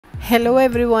Hello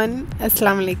everyone,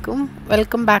 Assalamu alaikum.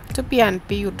 Welcome back to PNP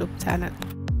YouTube channel.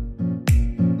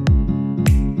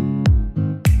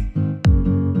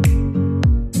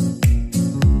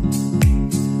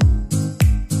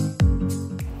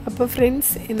 അപ്പോൾ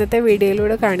friends, ഇന്നത്തെ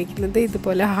വീഡിയോയിലൂടെ കാണിക്കുന്നത്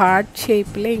ഇതുപോലെ ഹാർട്ട്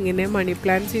ഷേപ്പിൽ ഇങ്ങനെ മണി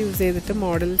പ്ലാന്റ്സ് യൂസ് ചെയ്തിട്ട്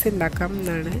മോഡൽസ് ഉണ്ടാക്കാം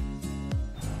എന്നാണ്.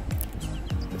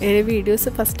 എൻ്റെ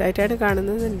വീഡിയോസ് ഫസ്റ്റായിട്ടാണ്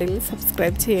കാണുന്നതെന്നുണ്ടെങ്കിൽ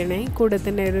സബ്സ്ക്രൈബ് ചെയ്യണേ. കൂടെ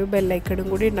തന്നെ ഒരു ബെല്ലൈക്കണും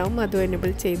കൂടി ഉണ്ടാവും, അതും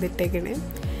എനേബിൾ ചെയ്തിട്ടേക്കണേ.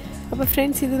 അപ്പോൾ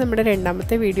ഫ്രണ്ട്സ്, ഇത് നമ്മുടെ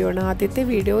രണ്ടാമത്തെ വീഡിയോ ആണ്. ആദ്യത്തെ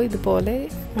വീഡിയോ ഇതുപോലെ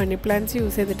മണി പ്ലാന്റ്സ്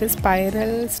യൂസ് ചെയ്തിട്ട്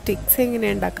സ്പൈറൽ സ്റ്റിക്സ് എങ്ങനെ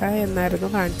ഉണ്ടാക്കാം എന്നായിരുന്നു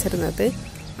കാണിച്ചിരുന്നത്.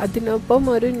 അതിനൊപ്പം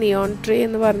ഒരു നിയോൺ ട്രീ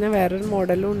എന്ന് പറഞ്ഞ വേറൊരു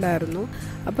മോഡലും ഉണ്ടായിരുന്നു.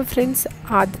 അപ്പോൾ ഫ്രണ്ട്സ്,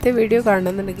 ആദ്യത്തെ വീഡിയോ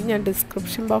കാണുന്നുണ്ടെങ്കിൽ ഞാൻ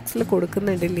ഡിസ്ക്രിപ്ഷൻ ബോക്സിൽ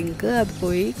കൊടുക്കുന്നുണ്ട് ലിങ്ക്, അത്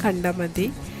പോയി കണ്ടാൽ മതി.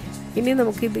 ഇനി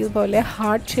നമുക്ക് ഇതുപോലെ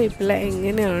ഹാർട്ട് ഷേപ്പിൽ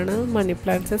എങ്ങനെയാണ് മണി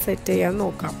പ്ലാന്റ്സ് സെറ്റ് ചെയ്യാൻ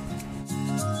നോക്കാം.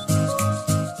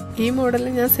 ഈ മോഡൽ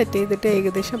ഞാൻ സെറ്റ് ചെയ്തിട്ട്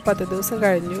ഏകദേശം 10 ദിവസം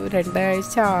കഴിഞ്ഞു, 2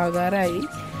 ആഴ്ച ആകാറായി.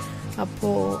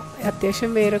 അപ്പോൾ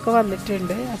അത്യാവശ്യം വേരൊക്കെ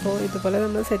വന്നിട്ടുണ്ട്. അപ്പോൾ ഇതുപോലെ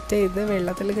നമ്മൾ സെറ്റ് ചെയ്ത്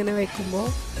വെള്ളത്തിൽ ഇങ്ങനെ വെക്കുമ്പോൾ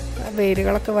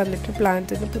വേരുകളൊക്കെ വന്നിട്ട്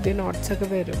പ്ലാന്റിന് പുതിയ നോട്ട്സൊക്കെ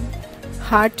വരും.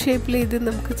 ഹാർട്ട് ഷേപ്പിൽ ഇത്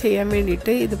നമുക്ക് ചെയ്യാൻ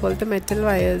വേണ്ടിയിട്ട് ഇതുപോലത്തെ മെറ്റൽ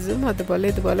വയേഴ്സും അതുപോലെ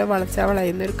ഇതുപോലെ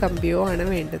വളയുന്നൊരു കമ്പിയോ ആണ്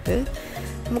വേണ്ടത്.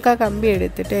 നമുക്ക് ആ കമ്പി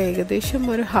എടുത്തിട്ട് ഏകദേശം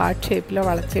ഒരു ഹാർട്ട് ഷേപ്പിൽ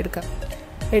വളച്ചെടുക്കാം.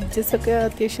 എഡ്ജസൊക്കെ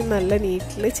അത്യാവശ്യം നല്ല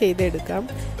നീറ്റിൽ ചെയ്തെടുക്കാം.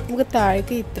 നമുക്ക്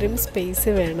താഴേക്ക് ഇത്രയും സ്പേസ്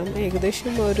വേണം,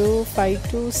 ഏകദേശം ഒരു 5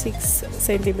 to 6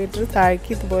 സെൻറ്റിമീറ്റർ താഴേക്ക്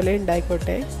ഇതുപോലെ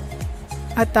ഉണ്ടായിക്കോട്ടെ.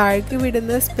 ആ താഴേക്ക്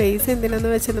വിടുന്ന സ്പേസ്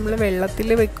എന്തിനാന്ന് വെച്ചാൽ നമ്മൾ വെള്ളത്തിൽ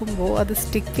വെക്കുമ്പോൾ അത്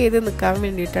സ്റ്റിക്ക് ചെയ്ത് നിൽക്കാൻ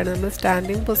വേണ്ടിയിട്ടാണ്. നമ്മൾ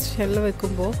സ്റ്റാൻഡിങ് പൊസിഷനിൽ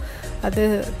വെക്കുമ്പോൾ അത്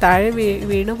താഴെ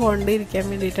വീണ് പോകാണ്ടിരിക്കാൻ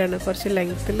വേണ്ടിയിട്ടാണ് കുറച്ച്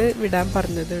ലെങ്ത്തിൽ വിടാൻ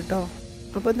പറഞ്ഞത് കേട്ടോ.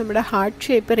 അപ്പോൾ നമ്മുടെ ഹാർട്ട്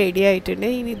ഷേപ്പ് റെഡി ആയിട്ടുണ്ട്.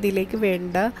 ഇനി ഇതിലേക്ക്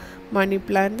വേണ്ട മണി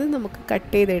പ്ലാന്റ് നമുക്ക്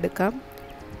കട്ട് ചെയ്തെടുക്കാം.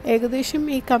 ഏകദേശം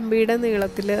ഈ കമ്പിയുടെ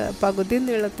നീളത്തിൽ പകുതി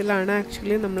നീളത്തിലാണ്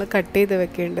ആക്ച്വലി നമ്മൾ കട്ട് ചെയ്ത്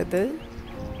വെക്കേണ്ടത്.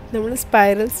 നമ്മൾ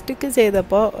സ്പൈറൽ സ്റ്റിക്ക്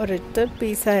ചെയ്തപ്പോൾ ഒരൊറ്റ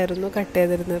പീസായിരുന്നു കട്ട്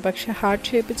ചെയ്തിരുന്നത്. പക്ഷേ ഹാർട്ട്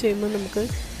ഷേപ്പ് ചെയ്യുമ്പോൾ നമുക്ക്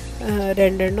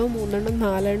 2 എണ്ണോ 3 എണ്ണോ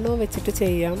 4 എണ്ണോ വെച്ചിട്ട്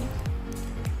ചെയ്യാം.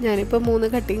 ഞാനിപ്പോൾ 3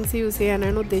 കട്ടിങ്സ് യൂസ്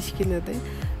ചെയ്യാനാണ് ഉദ്ദേശിക്കുന്നത്.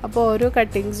 അപ്പോൾ ഓരോ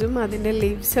കട്ടിങ്സും അതിൻ്റെ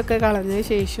ലീവ്സൊക്കെ കളഞ്ഞ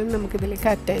ശേഷം നമുക്കിതിലേക്ക്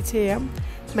അറ്റാച്ച് ചെയ്യാം.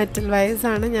 മെറ്റൽ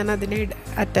വയേഴ്സാണ് ഞാൻ അതിനെ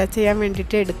അറ്റാച്ച് ചെയ്യാൻ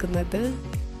വേണ്ടിയിട്ട് എടുക്കുന്നത്.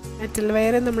 മെറ്റൽ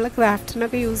വയർ നമ്മൾ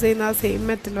ക്രാഫ്റ്റിനൊക്കെ യൂസ് ചെയ്യുന്ന ആ സെയിം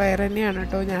മെറ്റൽ വയർ തന്നെയാണ്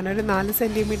കേട്ടോ. ഞാനൊരു 4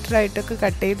 സെൻറ്റിമീറ്റർ ആയിട്ടൊക്കെ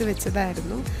കട്ട് ചെയ്ത്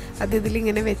വെച്ചതായിരുന്നു. അത്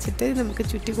ഇതിലിങ്ങനെ വെച്ചിട്ട് നമുക്ക്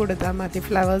ചുറ്റി കൊടുത്താൽ മതി.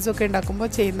 ഫ്ലവേഴ്സൊക്കെ ഉണ്ടാക്കുമ്പോൾ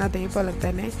ചെയ്യുന്ന അതേപോലെ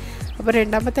തന്നെ. അപ്പോൾ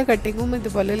രണ്ടാമത്തെ കട്ടിങ്ങും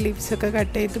ഇതുപോലെ ലീവ്സൊക്കെ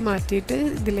കട്ട് ചെയ്ത് മാറ്റിയിട്ട്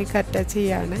ഇതിലേക്ക് അറ്റാച്ച്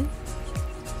ചെയ്യാണ്.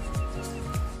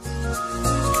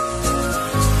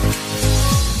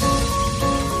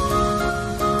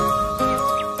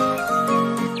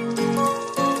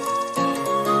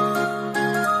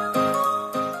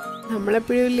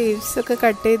 നമ്മളെപ്പോഴും ലീവ്സൊക്കെ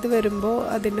കട്ട് ചെയ്ത് വരുമ്പോൾ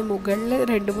അതിൻ്റെ മുകളിൽ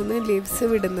 2-3 ലീവ്സ്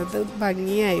വിടുന്നത്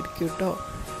ഭംഗിയായിരിക്കും കേട്ടോ.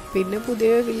 പിന്നെ പുതിയ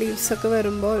ലീവ്സൊക്കെ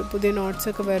വരുമ്പോൾ പുതിയ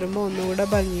നോട്ട്സൊക്കെ വരുമ്പോൾ ഒന്നുകൂടെ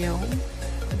ഭംഗിയാവും.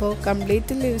 അപ്പോൾ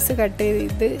കംപ്ലീറ്റ് ലീവ്സ് കട്ട്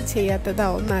ചെയ്ത്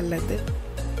ചെയ്യാത്തതാവും നല്ലത്.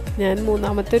 ഞാൻ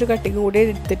 3ാമത്തെ ഒരു കട്ടിങ് കൂടി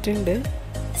എടുത്തിട്ടുണ്ട്,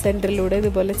 സെൻറ്ററിലൂടെ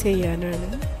ഇതുപോലെ ചെയ്യാനാണ്.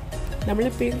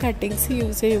 നമ്മളെപ്പോഴും കട്ടിങ്സ്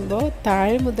യൂസ് ചെയ്യുമ്പോൾ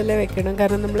താഴെ മുതലേ വെക്കണം,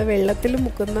 കാരണം നമ്മൾ വെള്ളത്തിൽ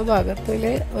മുക്കുന്ന ഭാഗത്തിൽ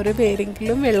ഒരു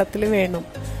പേരെങ്കിലും വെള്ളത്തിൽ വേണം.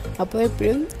 അപ്പോൾ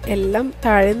എപ്പോഴും എല്ലാം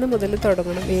താഴെ നിന്ന് മുതൽ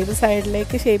തുടങ്ങണം. ഏത്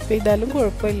സൈഡിലേക്ക് ഷേപ്പ് ചെയ്താലും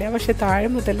കുഴപ്പമില്ല, പക്ഷെ താഴെ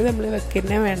മുതൽ നമ്മൾ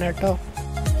വെക്കുന്നേ വേണം കേട്ടോ.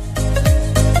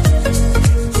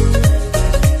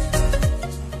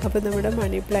 അപ്പോൾ നമ്മുടെ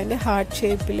മണി പ്ലാന്റ് ഹാർട്ട്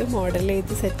ഷേപ്പിൽ മോഡൽ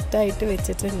ചെയ്ത് സെറ്റായിട്ട്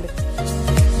വെച്ചിട്ടുണ്ട്.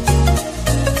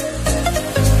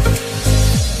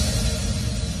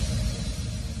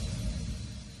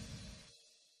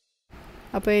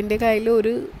 അപ്പോൾ എൻ്റെ കയ്യിൽ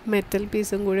ഒരു മെറ്റൽ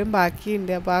പീസും കൂടി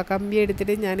ബാക്കിയുണ്ട്. അപ്പോൾ ആ കമ്പി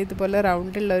എടുത്തിട്ട് ഞാൻ ഇതുപോലെ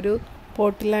റൗണ്ടുള്ളൊരു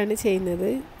പോട്ടിലാണ് ചെയ്യുന്നത്.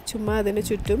 ചുമ്മാ അതിന്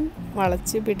ചുറ്റും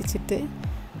വളച്ച് പിടിച്ചിട്ട്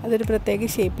അതൊരു പ്രത്യേക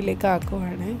ഷേപ്പിലേക്ക്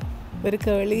ആക്കുവാണ്. ഒരു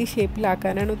കേളി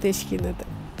ഷേപ്പിലാക്കാനാണ് ഉദ്ദേശിക്കുന്നത്.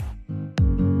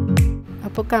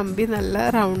 അപ്പോൾ കമ്പി നല്ല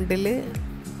റൗണ്ടിൽ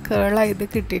കേളായത്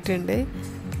കിട്ടിയിട്ടുണ്ട്.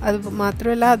 അത്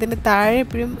മാത്രമല്ല അതിന് താഴെ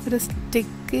എപ്പോഴും ഒരു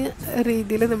സ്റ്റിക്ക്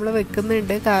രീതിയിൽ നമ്മൾ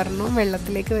വെക്കുന്നുണ്ട്, കാരണം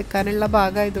വെള്ളത്തിലേക്ക് വെക്കാനുള്ള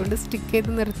ഭാഗമായതുകൊണ്ട് സ്റ്റിക്ക് ചെയ്ത്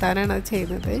നിർത്താനാണ് അത്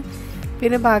ചെയ്യുന്നത്.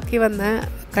 പിന്നെ ബാക്കി വന്ന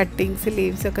കട്ടിങ്സ്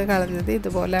ലീവ്സൊക്കെ കളഞ്ഞത്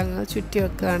ഇതുപോലെ അങ്ങ് ചുറ്റി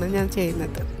വെക്കുകയാണ് ഞാൻ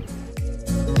ചെയ്യുന്നത്.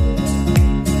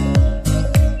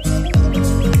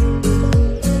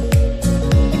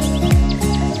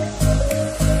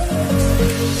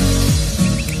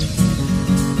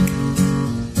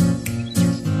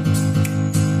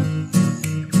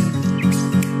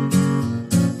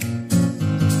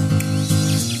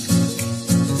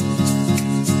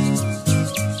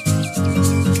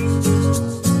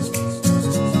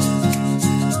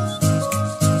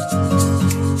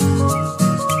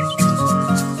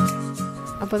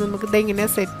 അപ്പോൾ നമുക്കിതെങ്ങനെ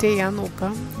സെറ്റ് ചെയ്യാൻ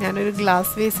നോക്കാം. ഞാനൊരു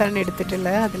ഗ്ലാസ് വേസാണ്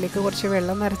എടുത്തിട്ടുള്ളത്. അതിലേക്ക് കുറച്ച്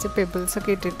വെള്ളം നിറച്ച്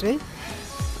പെബിൾസൊക്കെ ഇട്ടിട്ട്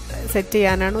സെറ്റ്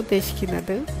ചെയ്യാനാണ്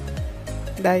ഉദ്ദേശിക്കുന്നത്.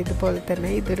 ഇതാ ഇതുപോലെ തന്നെ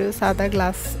ഇതൊരു സാധാ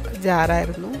ഗ്ലാസ്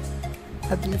ജാറായിരുന്നു,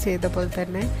 അതിൽ ചെയ്ത പോലെ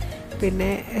തന്നെ. പിന്നെ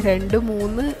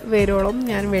 2-3 പേരോളം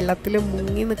ഞാൻ വെള്ളത്തിൽ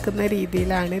മുങ്ങി നിൽക്കുന്ന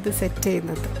രീതിയിലാണ് ഇത് സെറ്റ്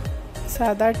ചെയ്യുന്നത്.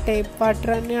 സാധാ ടേപ്പ് വാട്ടർ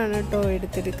തന്നെയാണ് കേട്ടോ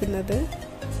എടുത്തിരിക്കുന്നത്.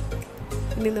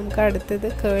 ഇനി നമുക്ക് അടുത്തത്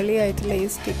കേളി ആയിട്ടുള്ള ഈ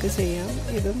സ്റ്റിക്ക് ചെയ്യാം.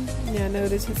 ഇതും ഞാൻ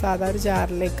ഒരു സാധാ ഒരു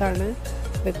ജാറിലേക്കാണ്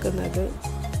വെക്കുന്നത്.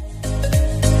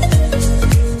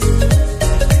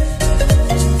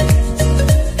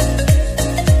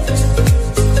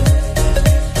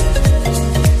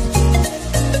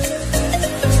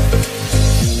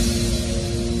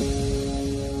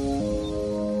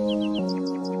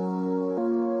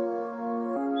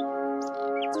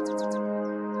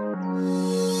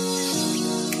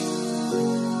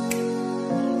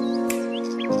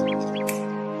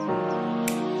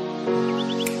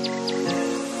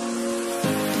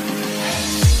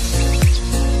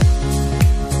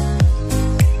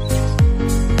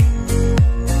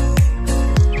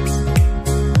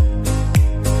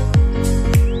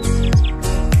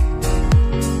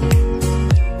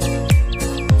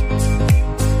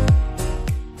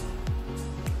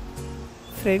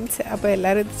 ഫ്രണ്ട്സ്, അപ്പോൾ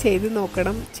എല്ലാവരും ഇത് ചെയ്ത്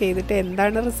നോക്കണം. ചെയ്തിട്ട്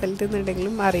എന്താണ് റിസൾട്ട്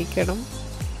എന്നുണ്ടെങ്കിലും അറിയിക്കണം.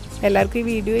 എല്ലാവർക്കും ഈ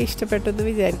വീഡിയോ ഇഷ്ടപ്പെട്ടെന്ന്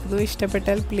വിചാരിക്കുന്നു.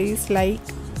 ഇഷ്ടപ്പെട്ടാൽ please like,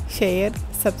 share,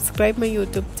 subscribe my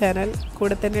YouTube channel.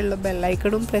 കൂടെ തന്നെയുള്ള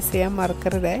ബെല്ലൈക്കണും പ്രസ് ചെയ്യാൻ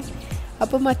മറക്കരുത്.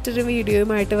 അപ്പോൾ മറ്റൊരു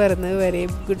വീഡിയോയുമായിട്ട് വരുന്നത് വരെ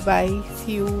ഗുഡ് ബൈ,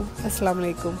 സീ യു, അസ്സലാമു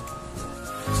അലൈക്കും.